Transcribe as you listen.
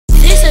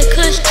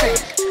this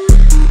track.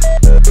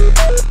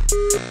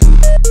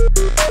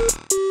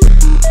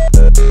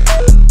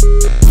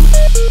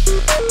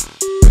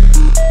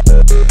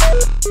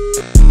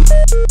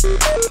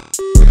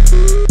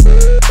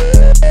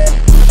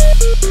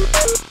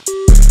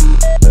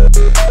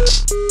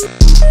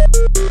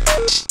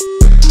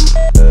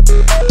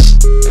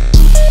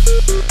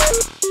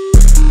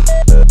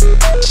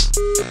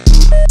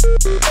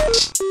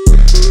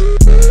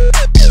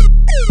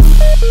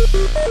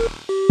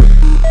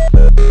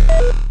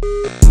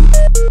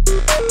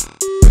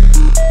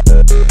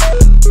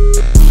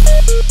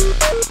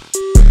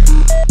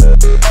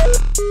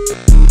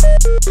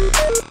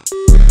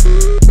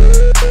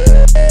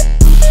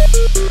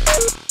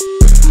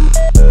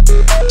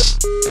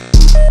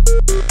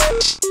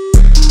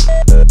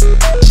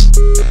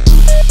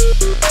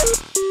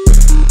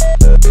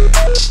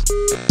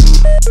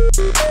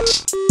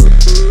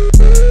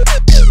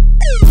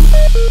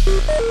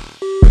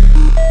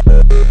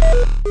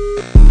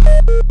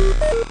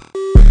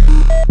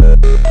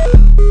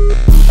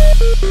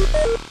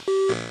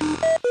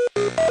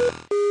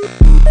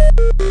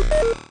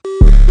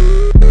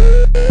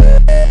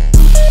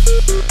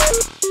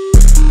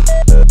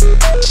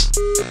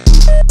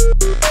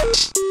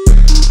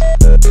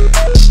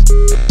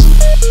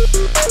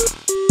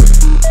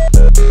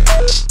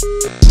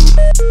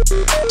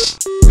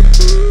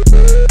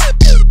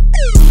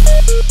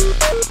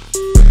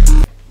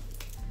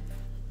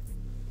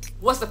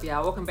 What's up,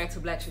 y'all? Welcome back to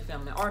Blacksheep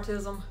Family and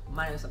Autism.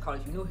 My name is Nicole.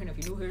 If you're new here, and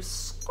if you're new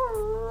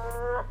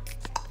here,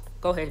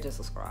 go ahead and just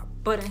subscribe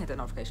button, hit the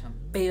notification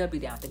bell, be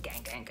down with the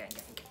gang.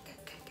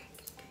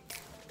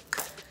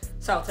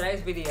 So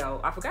today's video,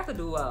 I forgot to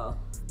do a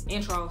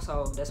intro,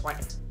 so that's why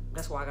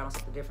I got on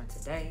something different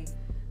today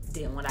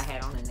than what I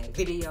had on in that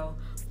video.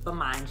 But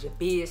mind your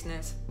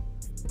business.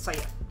 So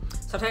yeah,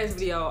 so today's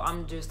video,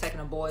 I'm just taking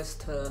the boys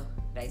to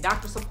a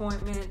doctor's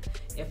appointment.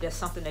 If there's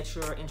something that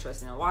you're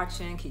interested in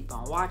watching, keep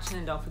on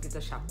watching. Don't forget to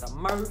shop the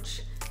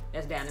merch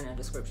that's down in the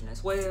description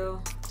as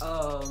well.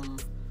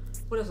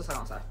 What else was I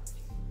gonna say?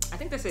 I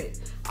think that's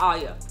it. Oh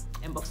yeah,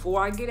 and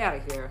before I get out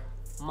of here,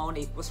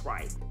 Monique was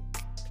right.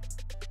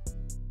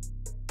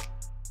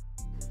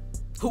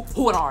 Who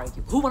wanna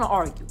argue? Who wanna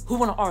argue? Who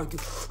wanna argue?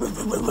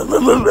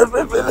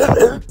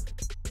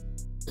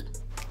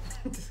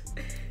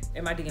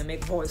 In my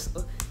DMX voice,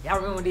 y'all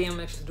remember when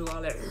DMX used to do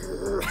all that?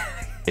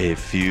 A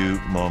few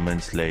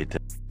moments later.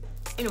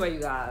 Anyway, you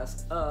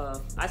guys,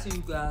 I see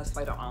you guys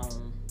later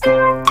on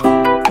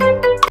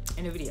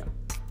in the video.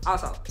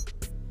 Also,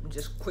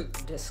 just quick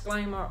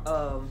disclaimer,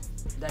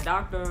 the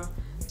doctor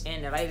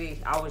and the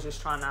lady, I was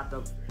just trying not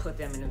to put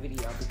them in the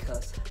video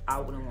because I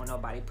wouldn't want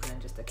nobody putting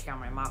just a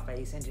camera in my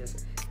face and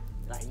just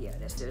like, yeah,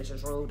 that's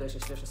just rude, that's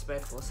just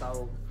disrespectful.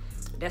 So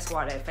that's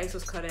why that face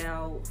was cut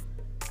out.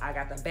 I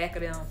got the back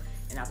of them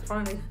and not the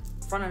front of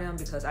them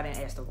because I didn't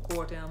ask to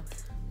record them.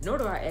 Nor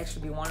do I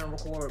actually be wanting to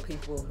record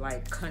people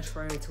like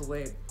contrary to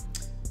what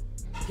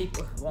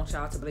people want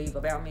y'all to believe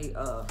about me.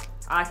 I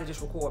like to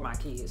just record my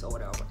kids or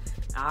whatever.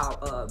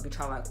 I'll be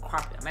trying to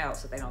crop them out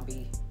so they don't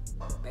be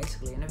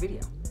basically in the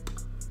video.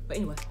 But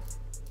anyway.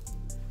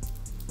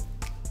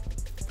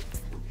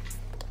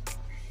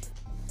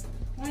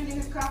 When did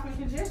his cough and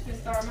congestion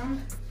start, Mama?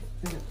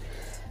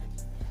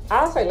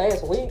 I'll say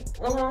last week.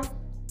 I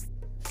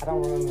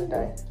don't remember the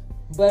day.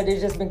 But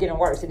it's just been getting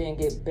worse. It didn't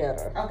get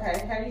better.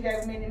 Okay. Have you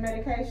gave him any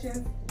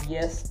medications?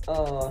 Yes.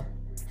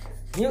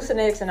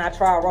 Mucinex, and I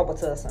tried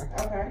Robitussin.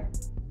 Okay.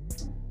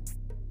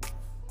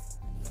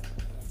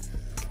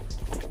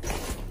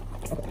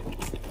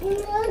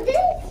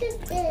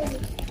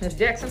 It's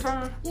Jackson's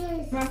turn?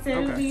 Yes.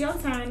 It'll be your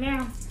turn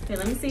now. Okay,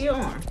 let me see your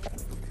arm.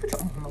 Put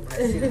your arm over that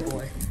silly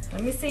boy.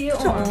 Let me see your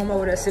Put your arm. arm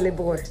over that silly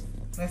boy.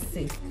 Let's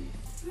see.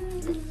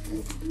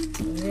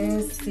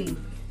 Let's see.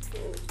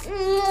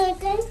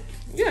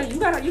 Yeah, you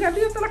gotta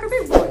feel like a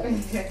big boy.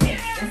 And so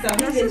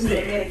he didn't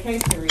get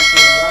medication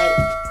refill, right?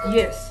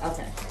 Yes.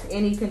 Okay.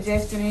 Any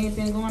congestion or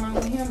anything going on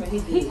with him? Or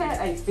He had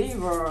a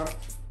fever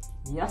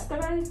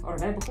yesterday or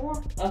the day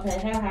before. Okay,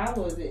 how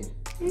was it?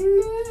 I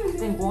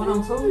think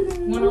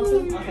 102.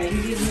 102? Okay,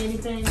 you give him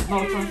anything?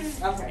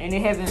 Motrin. Okay. And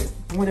it haven't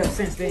went up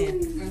since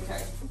then.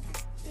 Okay.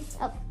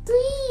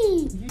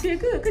 You did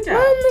good. Good job.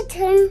 My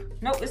turn.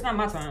 Nope, it's not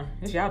my turn.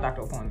 It's your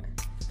doctor appointment.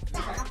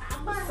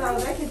 So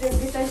they can just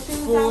get their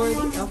shoes 40.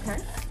 on. Okay.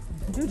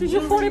 Did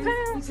you 40 You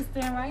pounds? can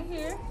stand right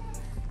here.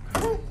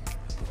 Can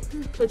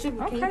you put your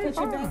back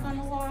on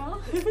the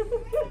wall?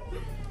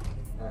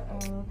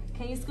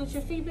 Can you scoot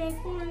your feet back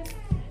for us?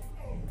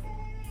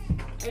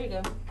 There you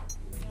go.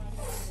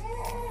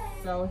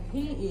 So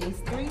he is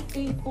 3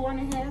 feet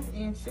 4.5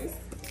 inches.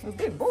 A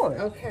big boy.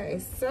 Okay,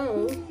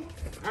 so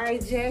all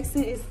right,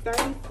 Jackson is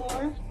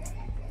 34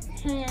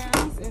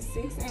 pounds and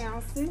 6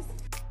 ounces.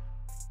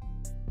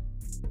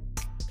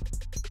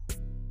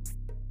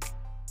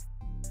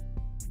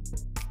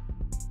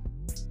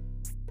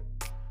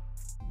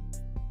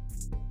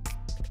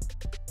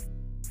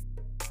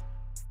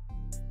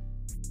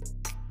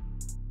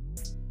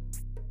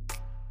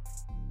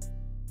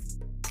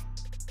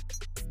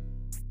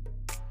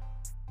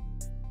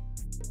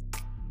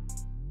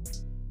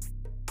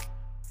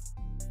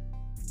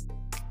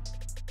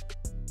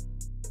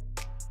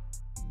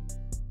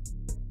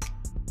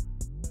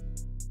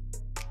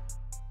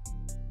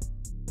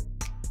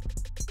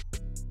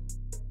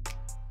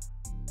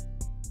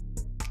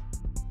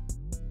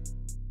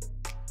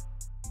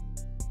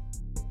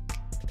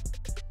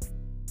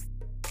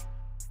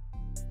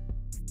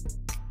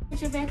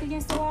 put your back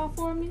against the wall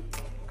for me?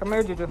 Come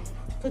here, Juju.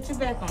 Put your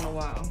back on the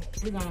wall.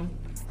 We're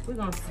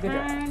gonna turn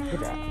around.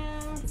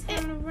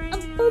 Turn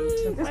around.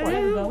 This Oh, way.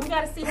 there we go. We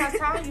gotta see how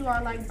tall you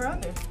are, like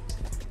brother.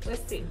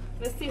 Let's see.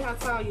 Let's see how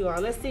tall you are.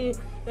 Let's see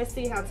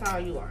how tall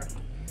you are.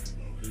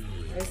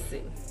 Let's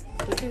see.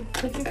 Put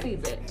your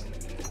feet back.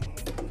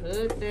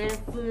 Put that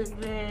foot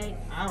back.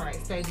 All right,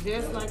 stay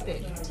just like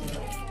that.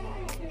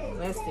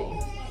 Let's see.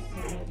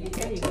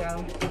 There you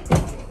go.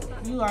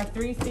 You are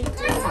 3 feet.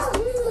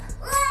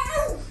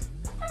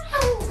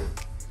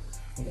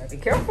 You gotta be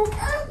careful.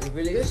 It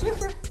really is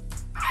slippery.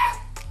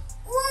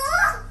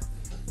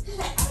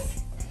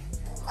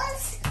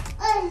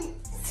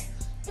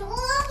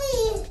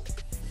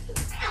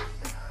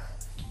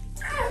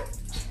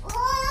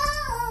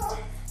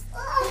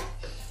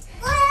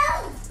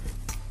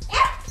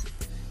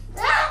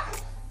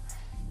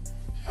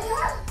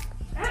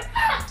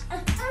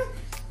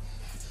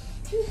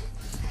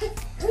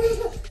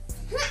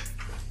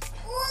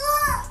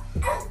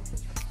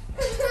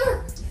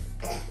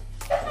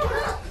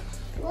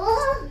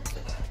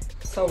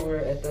 So we're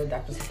at the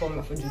doctor's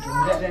appointment for Juju.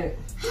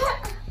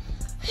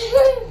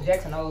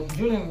 Jackson knows,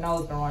 Julian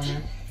knows the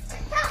running.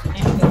 And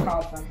he's been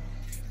coughing.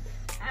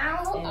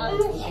 And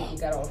we think he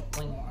got a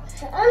wing on.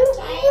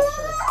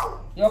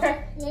 You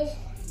okay? Yes.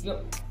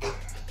 Yep.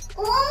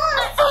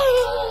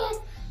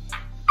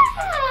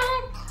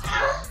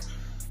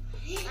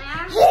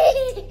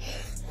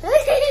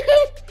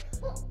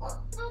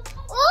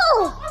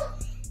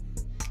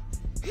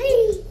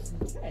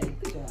 Hey,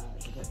 good job.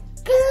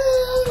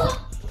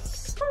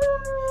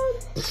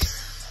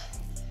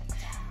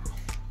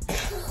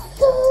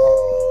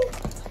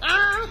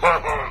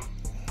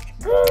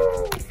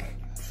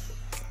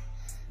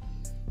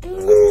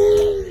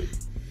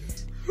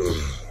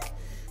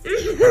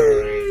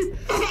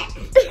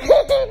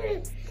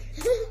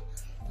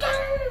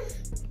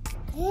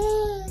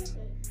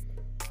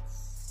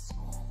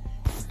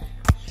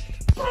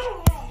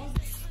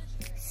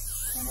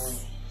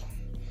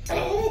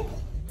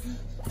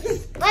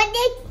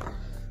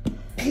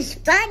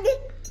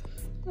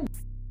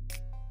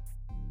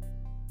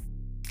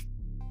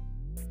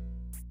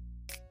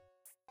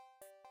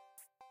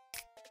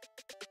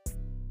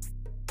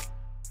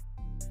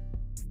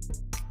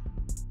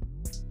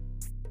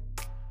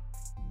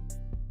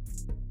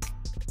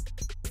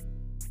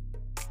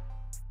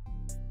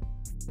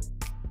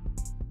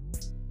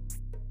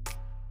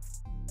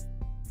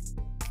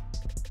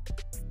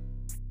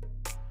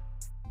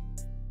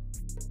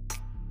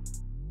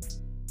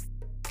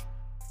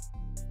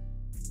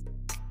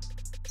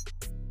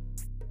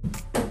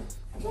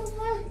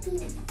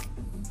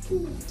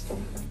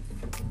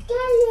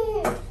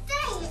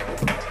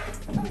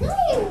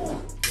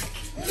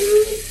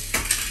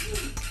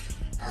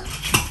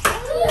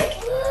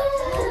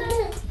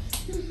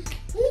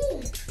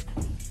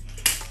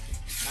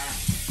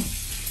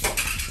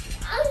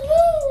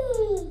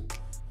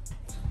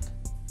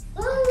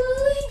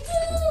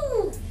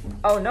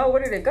 Oh no,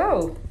 where did it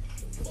go?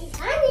 It's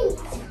hiding.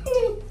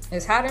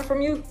 It's hiding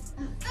from you?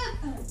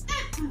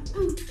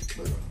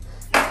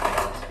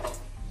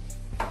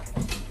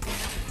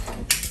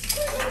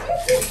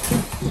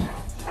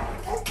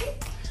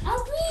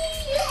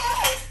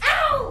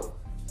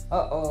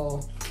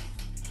 Uh-oh.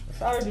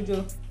 Sorry,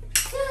 Juju.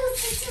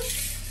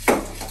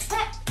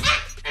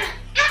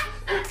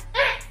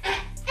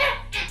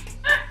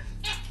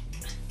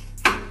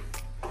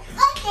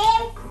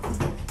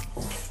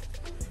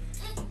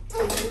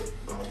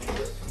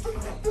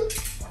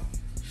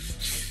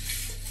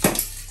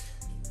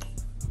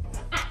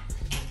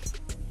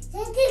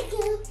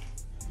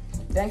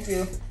 Thank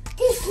you.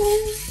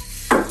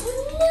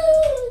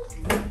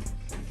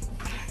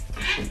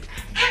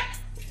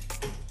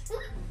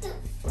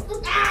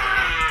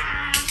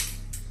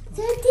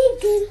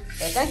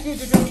 Thank you,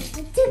 Juju.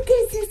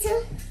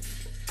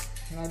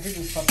 No,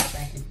 Juju's puppy,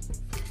 thank you.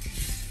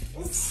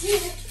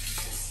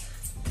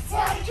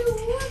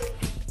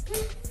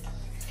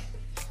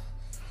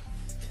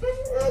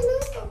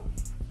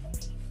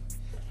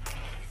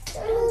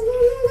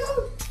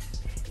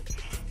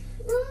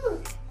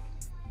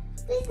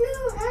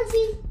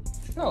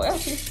 No,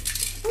 Elsie.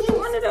 What you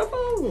wanted that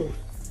food?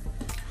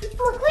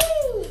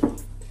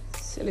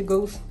 Silly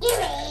goose.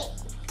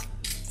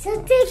 So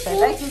take Say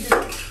thank you, Juju.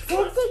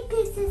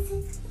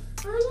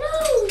 Oh no!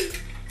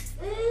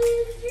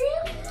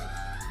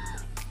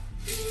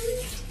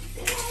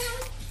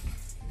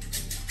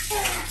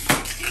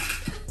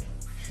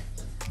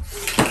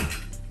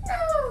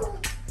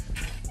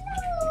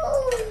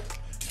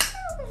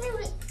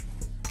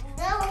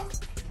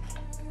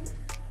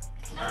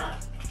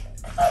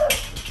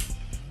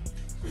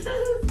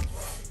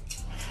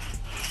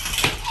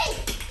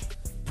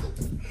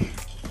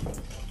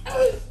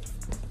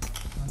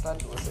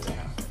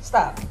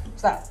 Stop.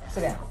 Stop.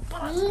 Sit down.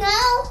 No.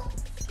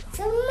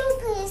 Someone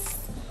please.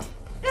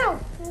 No.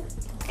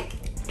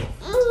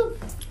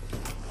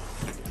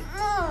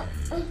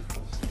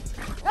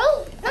 No.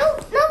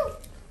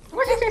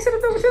 Why you can't sit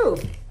up there with you?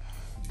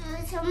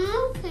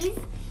 Someone please.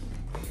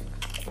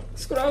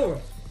 Scoot over.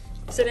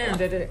 Sit down,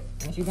 Daddy.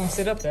 If you're gonna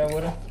sit up there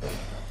with her.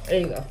 There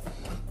you go.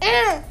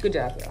 Good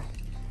job, y'all.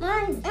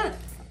 Mine.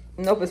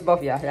 Nope, it's both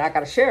of y'all. I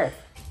gotta share.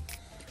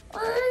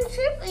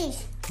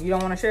 Please. You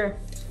don't wanna share?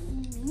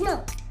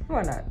 No.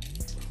 Why not?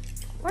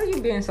 Why are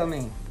you being so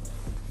mean?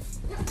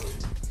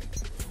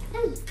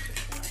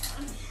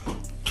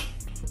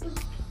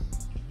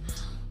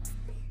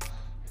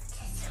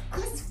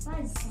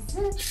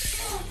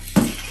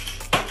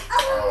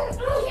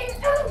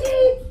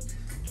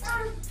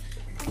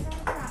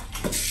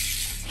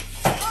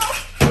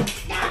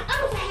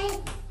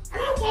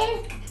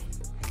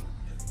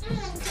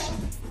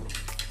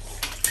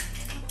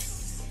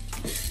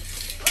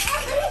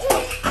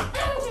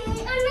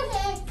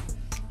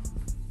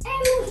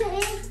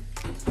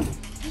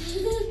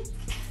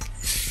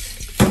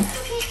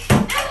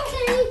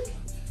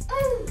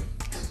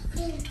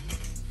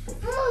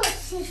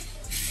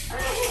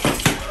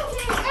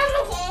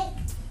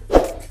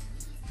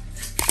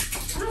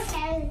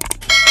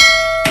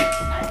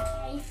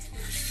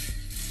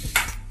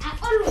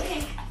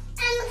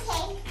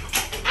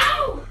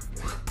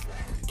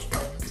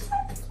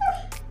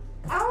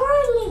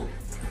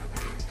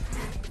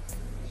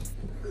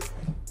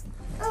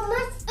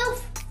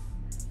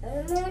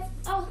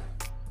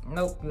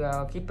 Nope,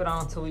 y'all. Keep it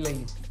on till we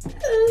leave.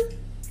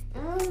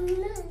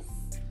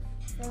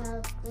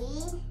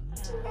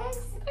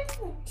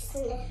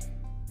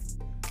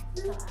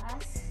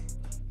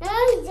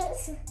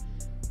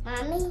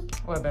 Mommy.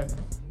 What, baby?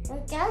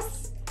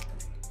 Just.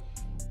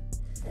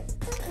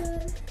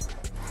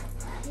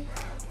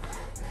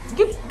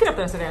 Get up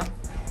there and sit down.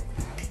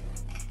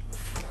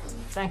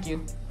 Thank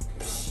you.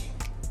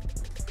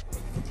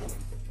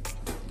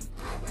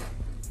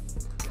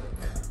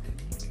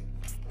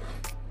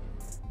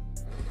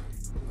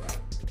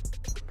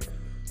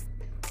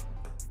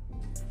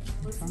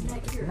 Looks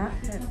like you're Not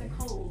kind heavy. of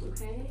cold,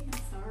 okay?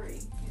 I'm sorry.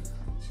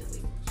 It's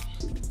chilly.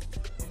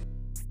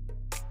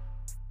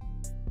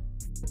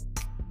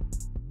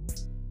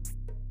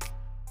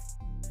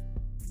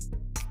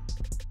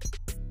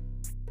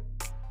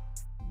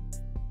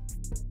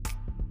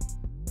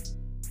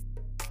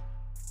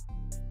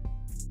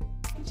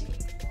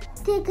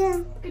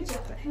 Good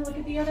job. Hey, look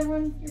at the other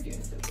one. You're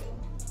doing so good.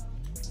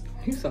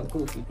 You so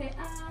goofy. Okay,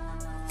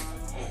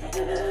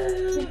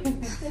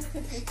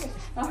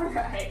 all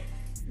right.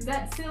 Is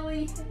that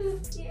silly?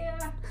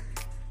 Yeah.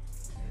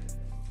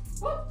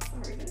 Whoop,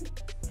 sorry, buddy.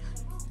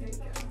 There you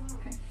go.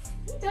 Okay.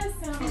 He does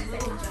sound a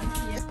little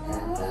junky.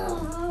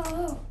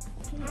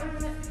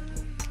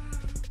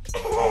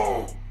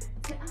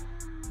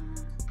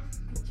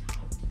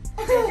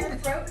 Does your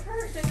throat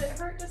hurt? Does it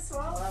hurt to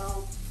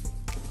swallow?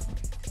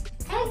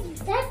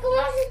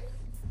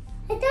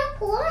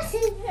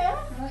 Yeah.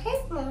 I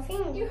hit my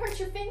finger. You hurt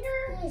your finger?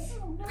 Yes.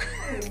 Oh no.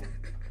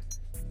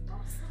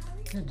 I'm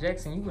sorry.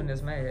 Jackson, you wouldn't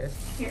this mad.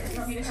 Here, you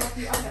want me to help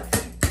you? I'll help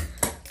you.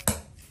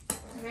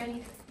 You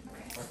ready?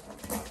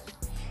 Okay.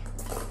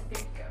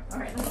 There you go. All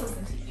right, let's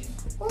listen to you.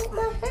 Oh,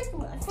 my hurt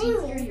my Do you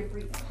hear finger. your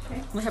breathing?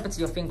 Okay. What happened to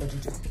your finger,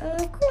 Juju?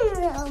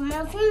 Corner of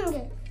my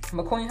finger.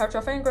 McQueen hurt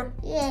your finger?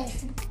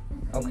 Yes.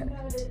 Okay. You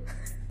got it.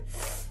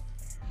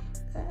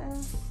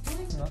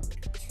 1,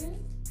 2,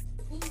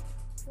 3,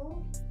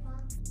 4, 5,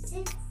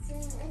 6,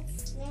 7,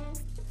 8, 9,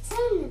 10.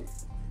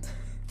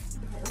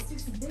 Okay, let's do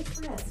some big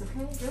breaths, okay?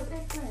 Real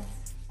big breaths.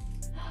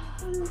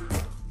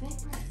 Big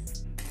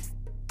breaths.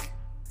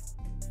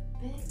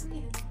 Big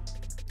breathing.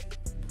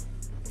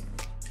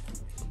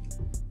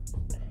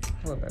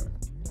 What, baby?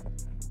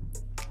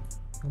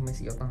 Let me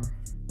see your thumb.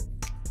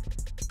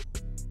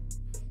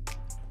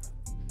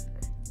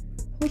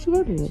 What you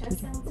working with? Chest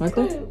sounds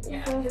Michael? good.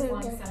 Yeah, his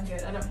lungs sound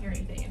good. I don't hear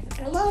anything.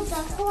 Hello,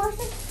 Dr.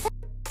 Watson.